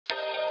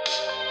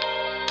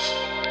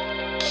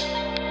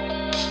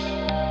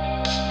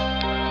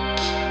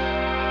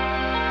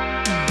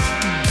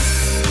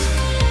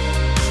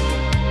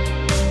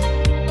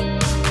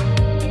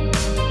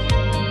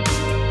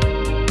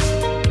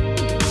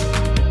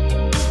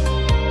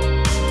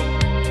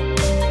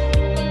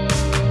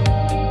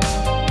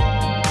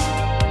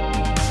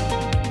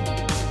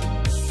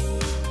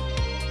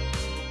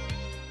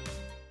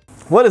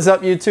What is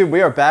up, YouTube?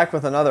 We are back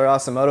with another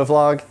Awesomoto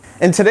vlog.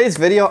 In today's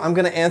video, I'm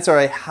going to answer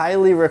a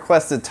highly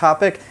requested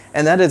topic,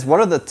 and that is, what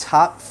are the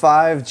top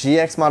 5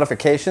 GX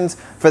modifications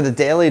for the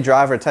daily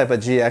driver type of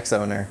GX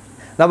owner?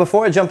 Now,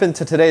 before I jump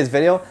into today's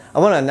video, I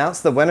want to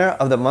announce the winner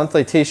of the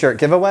monthly t-shirt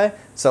giveaway,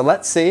 so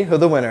let's see who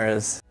the winner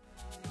is.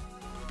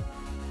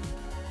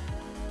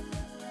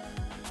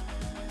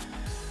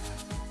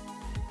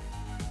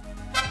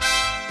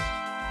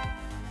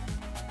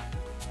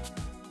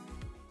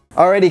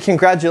 Alrighty,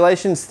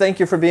 congratulations. Thank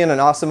you for being an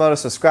Awesomoto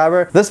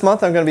subscriber. This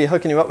month I'm going to be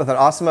hooking you up with an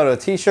Awesomoto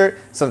t-shirt,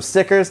 some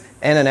stickers,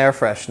 and an air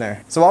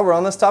freshener. So while we're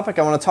on this topic,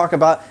 I want to talk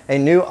about a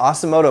new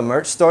Awesomoto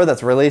merch store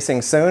that's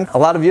releasing soon. A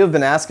lot of you have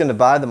been asking to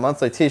buy the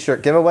monthly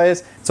t-shirt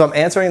giveaways, so I'm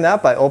answering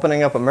that by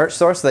opening up a merch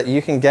store so that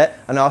you can get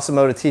an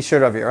Awesomoto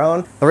t-shirt of your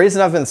own. The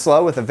reason I've been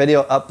slow with the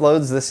video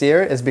uploads this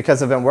year is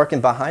because I've been working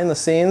behind the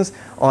scenes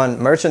on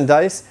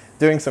merchandise,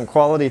 doing some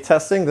quality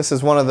testing. This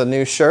is one of the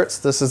new shirts.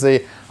 This is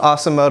the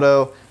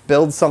Awesomoto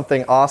Build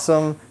Something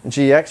Awesome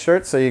GX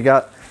shirt. So you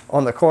got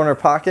on the corner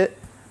pocket,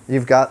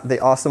 you've got the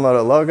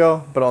Awesomoto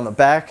logo, but on the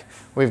back,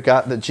 we've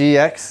got the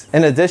GX.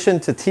 In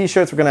addition to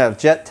t-shirts, we're gonna have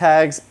jet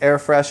tags, air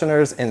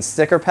fresheners, and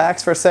sticker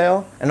packs for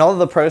sale. And all of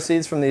the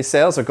proceeds from these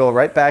sales will go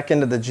right back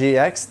into the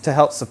GX to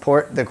help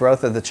support the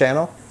growth of the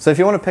channel. So if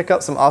you wanna pick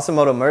up some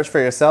Awesomoto merch for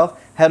yourself,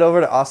 head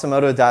over to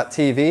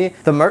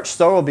awesomoto.tv. The merch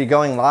store will be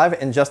going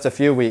live in just a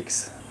few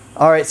weeks.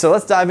 Alright, so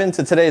let's dive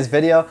into today's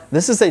video.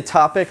 This is a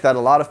topic that a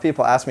lot of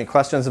people ask me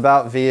questions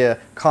about via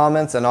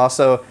comments and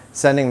also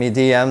sending me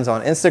DMs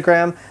on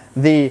Instagram.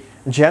 The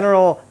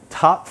general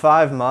top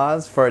 5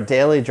 mods for a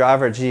daily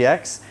driver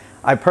GX.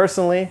 I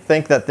personally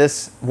think that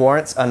this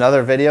warrants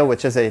another video,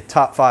 which is a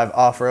top 5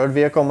 off-road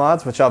vehicle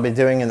mods, which I'll be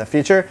doing in the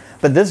future.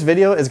 But this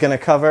video is going to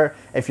cover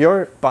if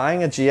you're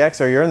buying a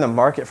GX or you're in the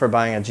market for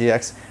buying a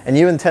GX and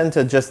you intend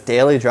to just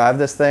daily drive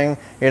this thing,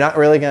 you're not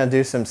really going to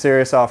do some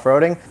serious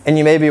off-roading, and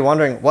you may be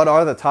wondering, what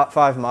are the top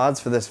 5 mods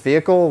for this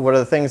vehicle? What are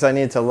the things I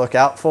need to look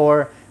out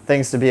for,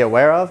 things to be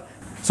aware of?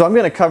 So I'm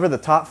going to cover the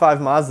top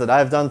 5 mods that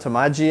I've done to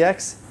my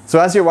GX. So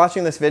as you're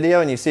watching this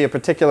video and you see a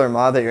particular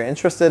mod that you're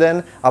interested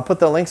in, I'll put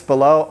the links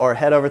below or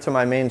head over to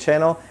my main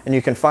channel and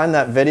you can find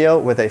that video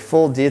with a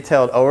full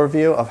detailed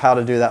overview of how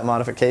to do that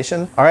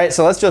modification. Alright,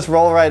 so let's just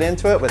roll right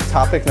into it with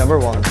topic number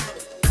 1.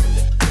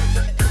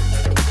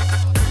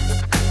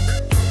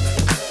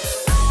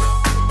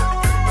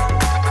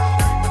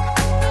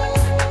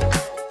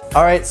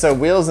 Alright, so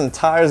wheels and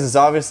tires is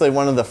obviously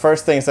one of the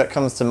first things that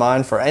comes to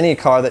mind for any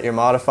car that you're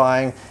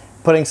modifying.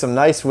 Putting some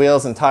nice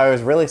wheels and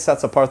tires really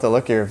sets apart the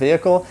look of your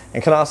vehicle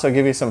and can also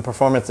give you some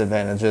performance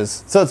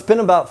advantages. So it's been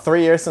about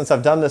 3 years since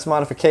I've done this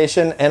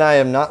modification, and I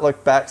have not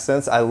looked back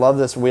since. I love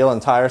this wheel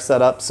and tire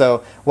setup.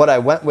 So what I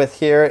went with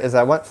here is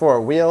I went for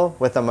a wheel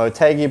with a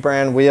Motegi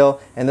brand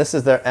wheel, and this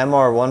is their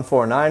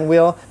MR149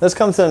 wheel. This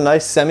comes in a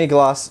nice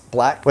semi-gloss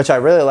black, which I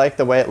really like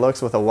the way it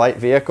looks with a white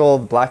vehicle.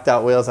 Blacked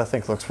out wheels I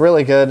think looks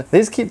really good.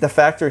 These keep the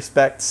factory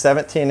spec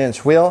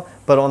 17-inch wheel,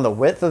 but on the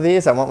width of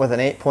these, I went with an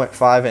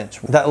 8.5 inch.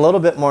 That little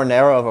bit more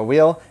narrow of a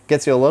wheel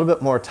gets you a little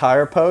bit more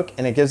tire poke,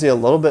 and it gives you a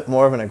little bit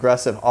more of an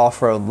aggressive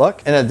off-road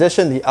look. In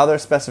addition, the other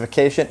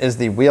specification is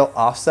the wheel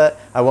offset.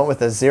 I went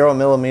with a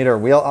 0mm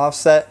wheel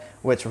offset,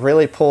 which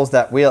really pulls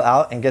that wheel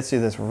out and gets you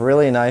this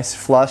really nice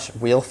flush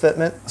wheel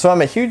fitment. So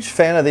I'm a huge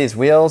fan of these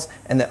wheels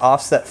and the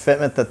offset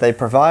fitment that they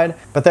provide,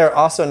 but they're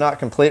also not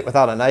complete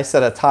without a nice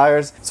set of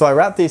tires. So I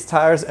wrapped these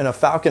tires in a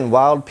Falcon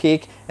Wild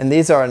Peak, and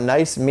these are a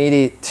nice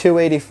meaty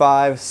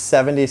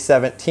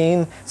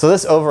 285/70/17. So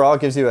this overall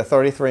gives you a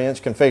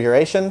 33-inch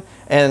configuration,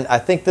 and I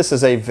think this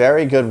is a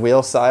very good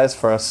wheel size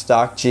for a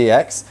stock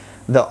GX.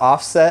 The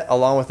offset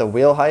along with the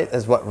wheel height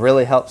is what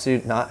really helps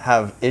you not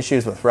have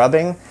issues with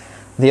rubbing.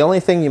 The only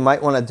thing you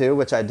might want to do,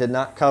 which I did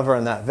not cover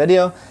in that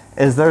video,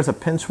 is there's a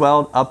pinch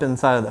weld up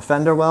inside of the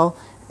fender well,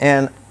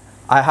 and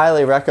I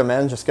highly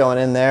recommend just going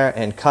in there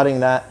and cutting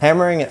that,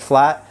 hammering it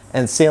flat,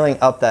 and sealing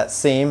up that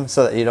seam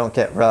so that you don't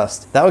get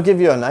rust. That will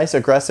give you a nice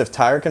aggressive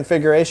tire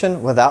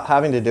configuration without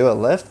having to do a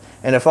lift.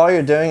 And if all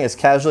you're doing is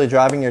casually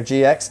driving your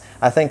GX,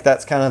 I think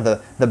that's kind of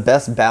the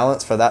best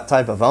balance for that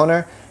type of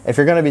owner. If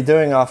you're going to be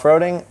doing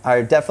off-roading,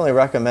 I definitely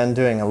recommend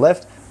doing a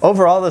lift.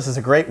 Overall, this is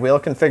a great wheel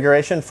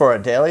configuration for a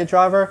daily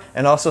driver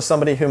and also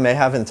somebody who may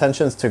have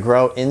intentions to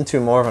grow into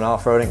more of an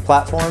off-roading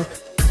platform.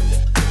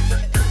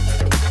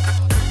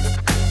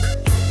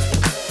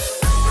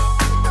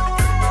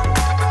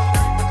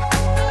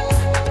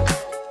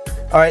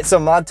 Alright, so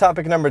mod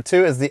topic number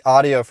 2 is the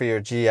audio for your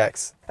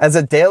GX. As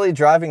a daily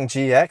driving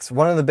GX,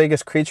 one of the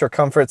biggest creature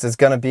comforts is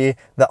going to be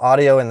the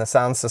audio and the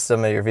sound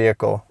system of your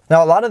vehicle.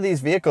 Now, a lot of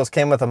these vehicles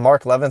came with a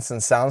Mark Levinson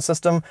sound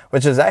system,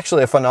 which is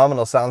actually a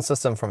phenomenal sound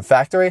system from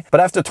factory. But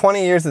after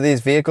 20 years of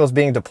these vehicles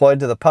being deployed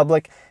to the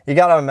public, you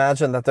got to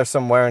imagine that there's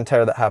some wear and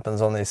tear that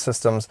happens on these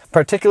systems.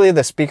 Particularly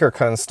the speaker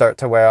cones start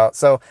to wear out.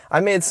 So I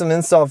made some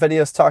install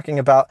videos talking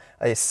about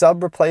a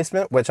sub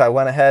replacement, which I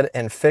went ahead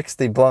and fixed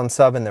the blown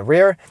sub in the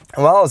rear.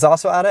 And while I was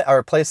also at it, I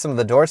replaced some of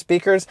the door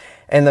speakers,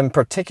 and in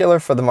particular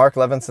for the the Mark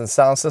Levinson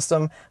sound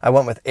system, I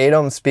went with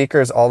 8-ohm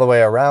speakers all the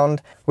way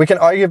around. We can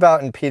argue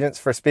about impedance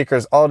for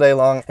speakers all day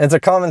long. It's a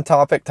common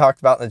topic talked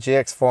about in the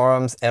GX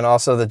forums and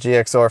also the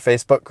GXOR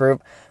Facebook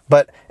group.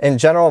 But in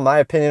general, my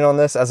opinion on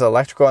this as an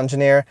electrical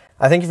engineer,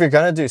 I think if you're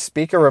going to do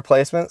speaker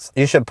replacements,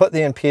 you should put the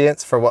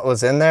impedance for what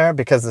was in there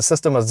because the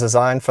system was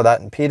designed for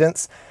that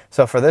impedance.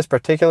 So for this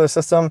particular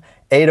system,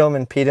 8-ohm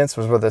impedance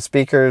was where the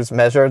speakers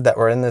measured that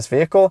were in this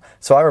vehicle.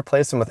 So I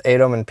replaced them with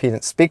 8-ohm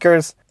impedance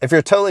speakers. If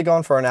you're totally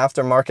going for an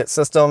aftermarket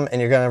system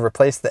and you're going to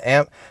replace the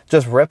amp,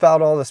 just rip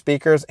out all the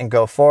speakers and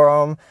go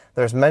 4-ohm.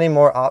 There's many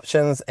more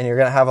options and you're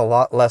going to have a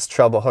lot less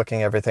trouble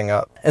hooking everything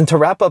up. And to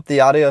wrap up the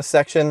audio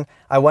section,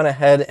 I went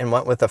ahead and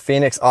went with the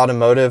Phoenix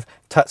Automotive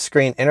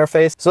touchscreen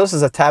interface. So this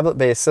is a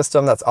tablet-based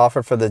system that's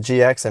offered for the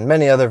GX and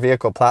many other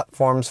vehicle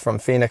platforms from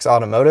Phoenix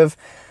Automotive.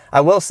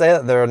 I will say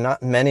that there are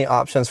not many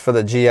options for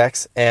the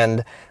GX,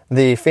 and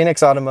the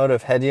Phoenix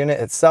Automotive head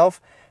unit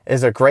itself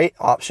is a great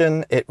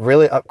option. It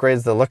really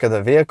upgrades the look of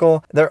the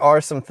vehicle. There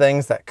are some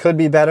things that could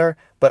be better,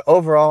 but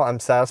overall I'm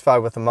satisfied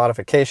with the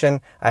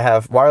modification. I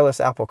have wireless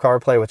Apple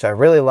CarPlay, which I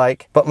really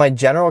like, but my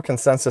general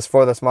consensus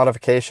for this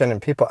modification, and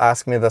people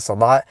ask me this a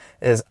lot,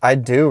 is I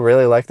do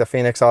really like the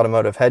Phoenix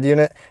Automotive head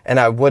unit, and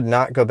I would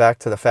not go back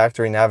to the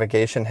factory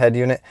navigation head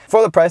unit.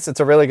 For the price, it's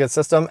a really good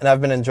system, and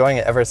I've been enjoying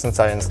it ever since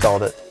I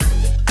installed it.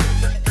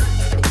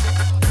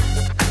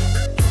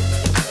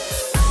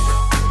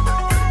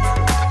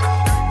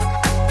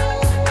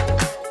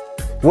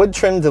 Wood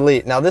trim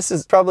delete. Now this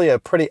is probably a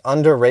pretty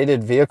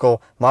underrated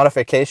vehicle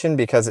modification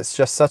because it's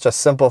just such a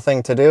simple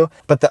thing to do,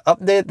 but the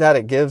update that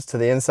it gives to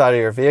the inside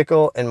of your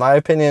vehicle, in my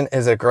opinion,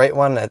 is a great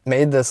one that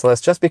made this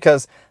list just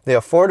because the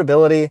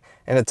affordability,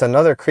 and it's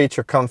another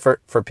creature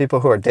comfort for people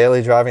who are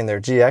daily driving their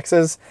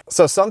GXs.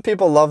 So some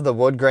people love the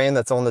wood grain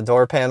that's on the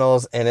door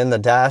panels and in the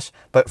dash,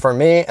 but for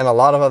me and a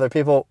lot of other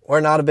people,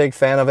 we're not a big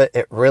fan of it.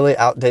 It really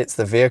outdates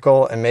the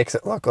vehicle and makes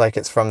it look like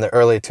it's from the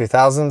early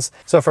 2000s.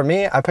 So for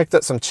me, I picked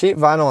up some cheap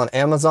vinyl on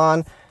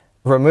Amazon,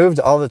 removed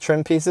all the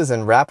trim pieces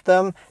and wrapped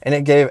them, and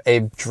it gave a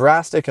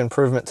drastic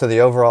improvement to the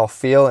overall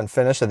feel and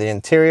finish of the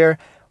interior.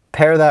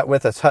 Pair that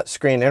with a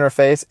touchscreen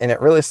interface and it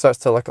really starts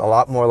to look a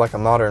lot more like a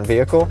modern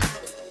vehicle.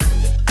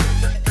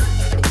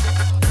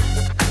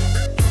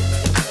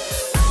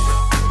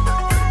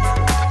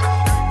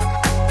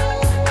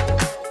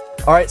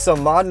 All right, so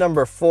mod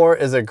number 4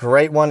 is a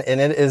great one, and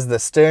it is the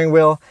steering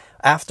wheel.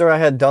 After I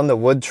had done the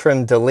wood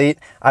trim delete,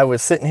 I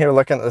was sitting here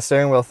looking at the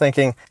steering wheel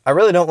thinking, I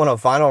really don't want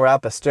to vinyl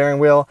wrap a steering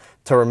wheel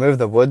to remove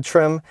the wood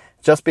trim,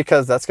 just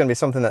because that's going to be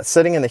something that's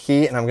sitting in the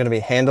heat and I'm going to be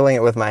handling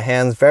it with my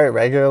hands very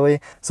regularly.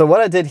 So what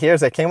I did here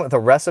is I came up with a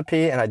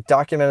recipe, and I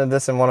documented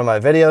this in one of my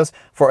videos,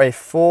 for a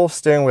full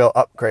steering wheel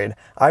upgrade.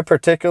 I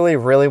particularly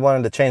really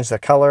wanted to change the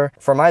color.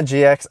 For my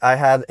GX, I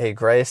had a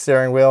gray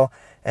steering wheel,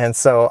 and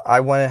so I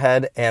went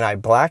ahead and I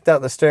blacked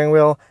out the steering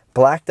wheel,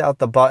 blacked out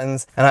the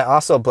buttons, and I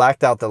also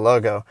blacked out the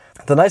logo.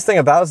 The nice thing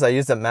about it is I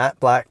used a matte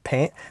black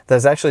paint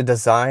that's actually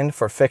designed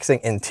for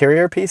fixing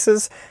interior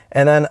pieces,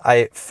 and then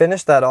I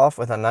finished that off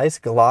with a nice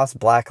gloss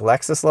black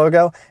Lexus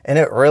logo, and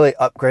it really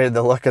upgraded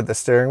the look of the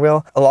steering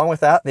wheel. Along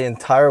with that, the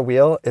entire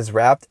wheel is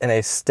wrapped in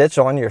a stitch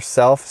on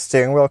yourself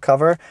steering wheel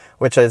cover,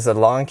 which is a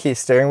long key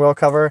steering wheel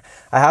cover.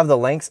 I have the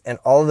links and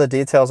all of the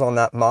details on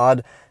that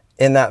mod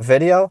in that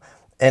video.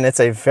 And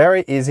it's a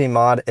very easy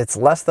mod. It's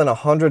less than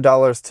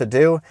 $100 to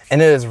do,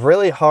 and it is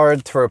really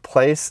hard to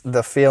replace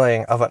the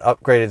feeling of an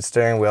upgraded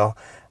steering wheel.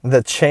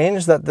 The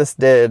change that this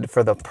did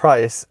for the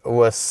price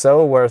was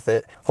so worth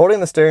it.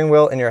 Holding the steering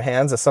wheel in your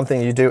hands is something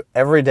you do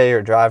every day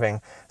you're driving.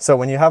 So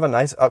when you have a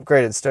nice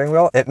upgraded steering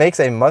wheel, it makes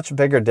a much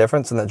bigger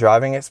difference in the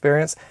driving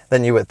experience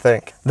than you would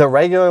think. The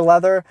regular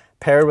leather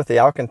paired with the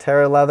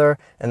Alcantara leather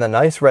and the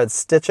nice red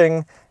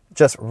stitching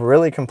just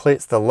really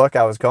completes the look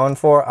I was going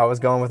for. I was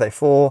going with a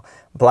full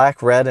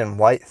black, red, and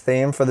white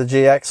theme for the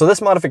GX. So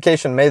this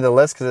modification made the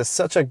list because it's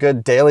such a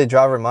good daily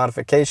driver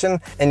modification,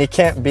 and you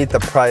can't beat the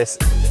price.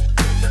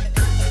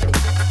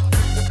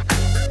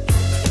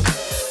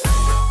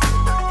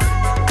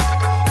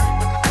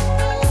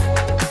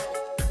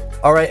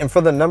 All right, and for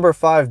the number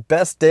 5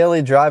 best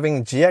daily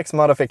driving GX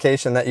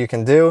modification that you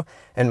can do,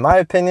 in my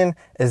opinion,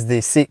 is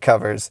the seat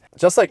covers.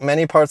 Just like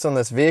many parts on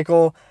this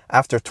vehicle,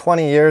 after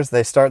 20 years,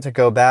 they start to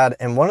go bad.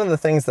 And one of the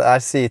things that I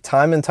see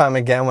time and time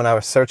again when I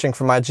was searching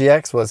for my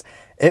GX was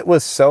it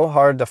was so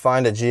hard to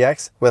find a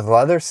GX with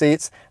leather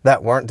seats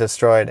that weren't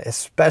destroyed,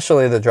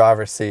 especially the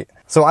driver's seat.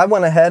 So I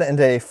went ahead and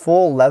did a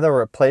full leather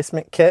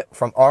replacement kit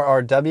from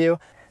RRW.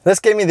 This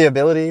gave me the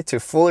ability to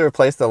fully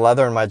replace the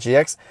leather in my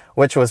GX,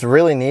 which was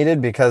really needed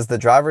because the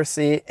driver's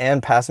seat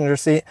and passenger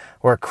seat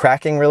were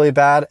cracking really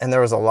bad, and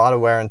there was a lot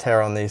of wear and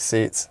tear on these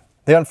seats.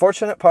 The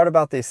unfortunate part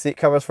about these seat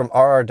covers from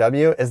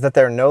RRW is that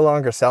they're no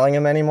longer selling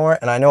them anymore,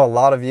 and I know a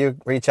lot of you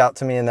reach out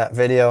to me in that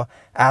video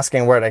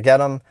asking where to get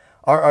them.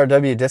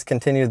 RRW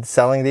discontinued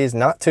selling these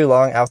not too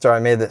long after I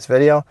made this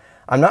video.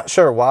 I'm not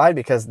sure why,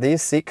 because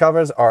these seat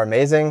covers are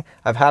amazing.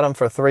 I've had them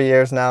for 3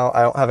 years now.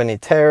 I don't have any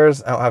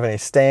tears, I don't have any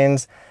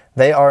stains.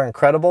 They are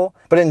incredible,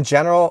 but in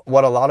general,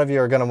 what a lot of you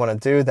are going to want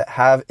to do that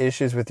have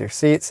issues with your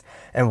seats,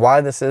 and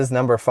why this is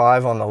number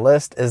 5 on the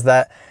list, is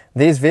that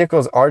these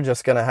vehicles are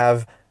just going to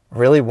have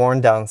really worn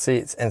down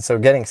seats. And so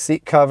getting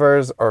seat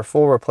covers or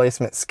full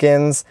replacement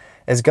skins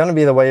is going to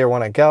be the way you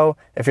want to go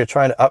if you're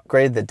trying to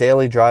upgrade the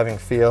daily driving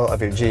feel of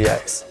your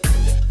GX.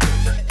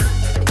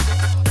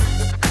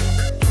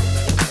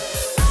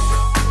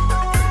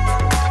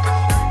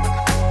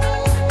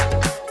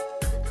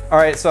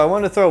 Alright, so I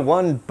wanted to throw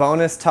one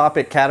bonus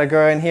topic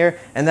category in here,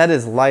 and that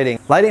is lighting.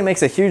 Lighting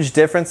makes a huge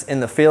difference in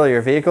the feel of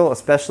your vehicle,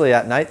 especially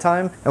at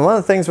nighttime. And one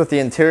of the things with the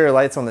interior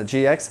lights on the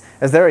GX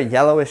is they're a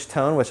yellowish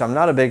tone, which I'm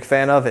not a big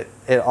fan of.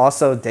 It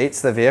also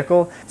dates the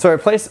vehicle. So I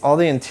replaced all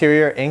the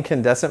interior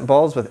incandescent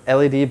bulbs with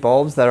LED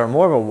bulbs that are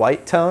more of a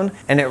white tone,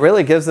 and it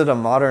really gives it a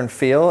modern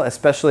feel,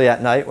 especially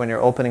at night when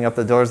you're opening up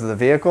the doors of the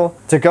vehicle.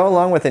 To go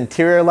along with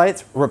interior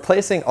lights,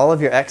 replacing all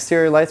of your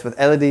exterior lights with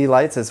LED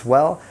lights as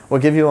well will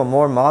give you a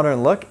more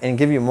modern look and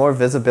give you more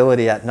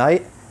visibility at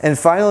night. And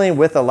finally,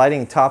 with the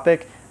lighting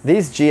topic,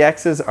 these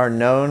GXs are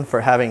known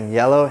for having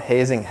yellow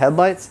hazing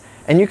headlights,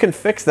 and you can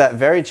fix that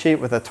very cheap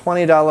with a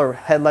 $20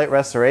 headlight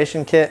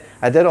restoration kit.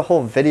 I did a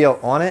whole video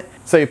on it.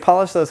 So you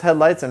polish those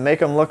headlights and make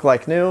them look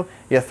like new.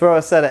 You throw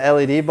a set of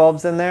LED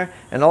bulbs in there,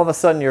 and all of a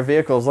sudden your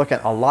vehicle is looking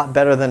a lot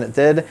better than it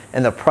did,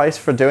 and the price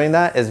for doing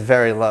that is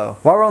very low.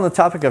 While we're on the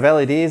topic of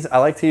LEDs, I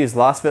like to use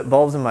Lastfit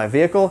bulbs in my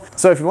vehicle.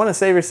 So if you want to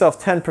save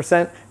yourself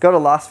 10%, go to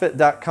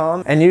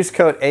lastfit.com and use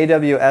code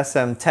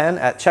AWSM10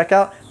 at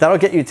checkout. That'll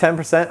get you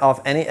 10%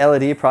 off any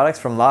LED products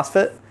from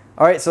Lastfit.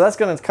 Alright, so that's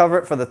going to cover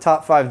it for the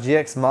top 5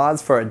 GX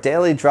mods for a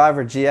daily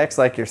driver GX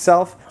like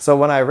yourself. So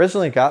when I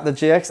originally got the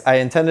GX, I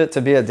intended it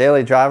to be a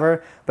daily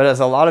driver, but as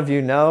a lot of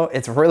you know,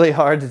 it's really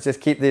hard to just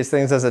keep these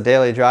things as a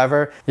daily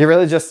driver. You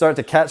really just start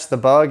to catch the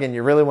bug, and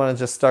you really want to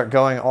just start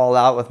going all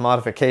out with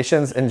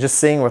modifications and just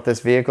seeing what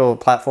this vehicle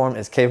platform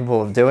is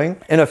capable of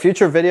doing. In a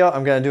future video,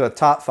 I'm going to do a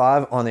top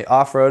 5 on the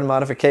off-road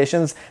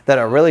modifications that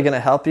are really going to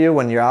help you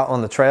when you're out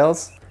on the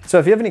trails. So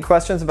if you have any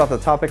questions about the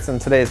topics in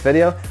today's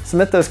video,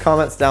 submit those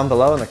comments down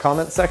below in the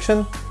comments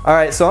section.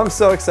 Alright, so I'm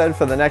so excited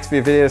for the next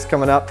few videos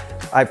coming up.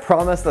 I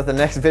promise that the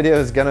next video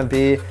is going to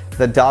be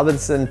the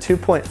Dobinson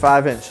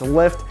 2.5-inch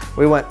lift.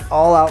 We went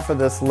all out for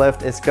this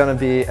lift. It's going to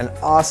be an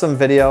awesome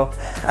video.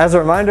 As a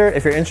reminder,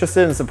 if you're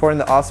interested in supporting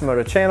the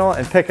Awesomoto channel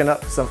and picking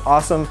up some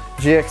awesome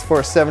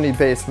GX470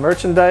 based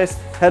merchandise,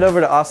 head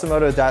over to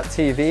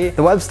awesomoto.tv.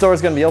 The web store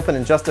is going to be open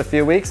in just a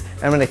few weeks,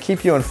 and I'm going to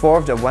keep you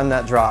informed of when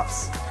that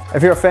drops.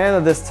 If you're a fan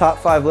of this top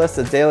 5 list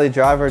of daily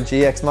driver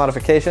GX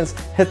modifications,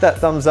 hit that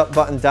thumbs up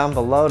button down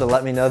below to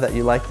let me know that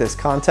you like this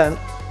content.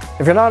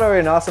 If you're not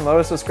already an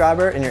Awesomoto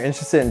subscriber and you're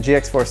interested in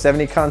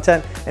GX470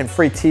 content and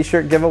free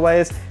t-shirt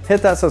giveaways,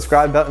 hit that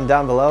subscribe button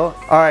down below.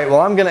 Alright,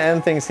 well I'm going to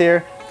end things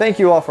here. Thank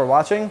you all for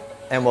watching,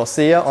 and we'll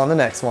see you on the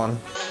next one.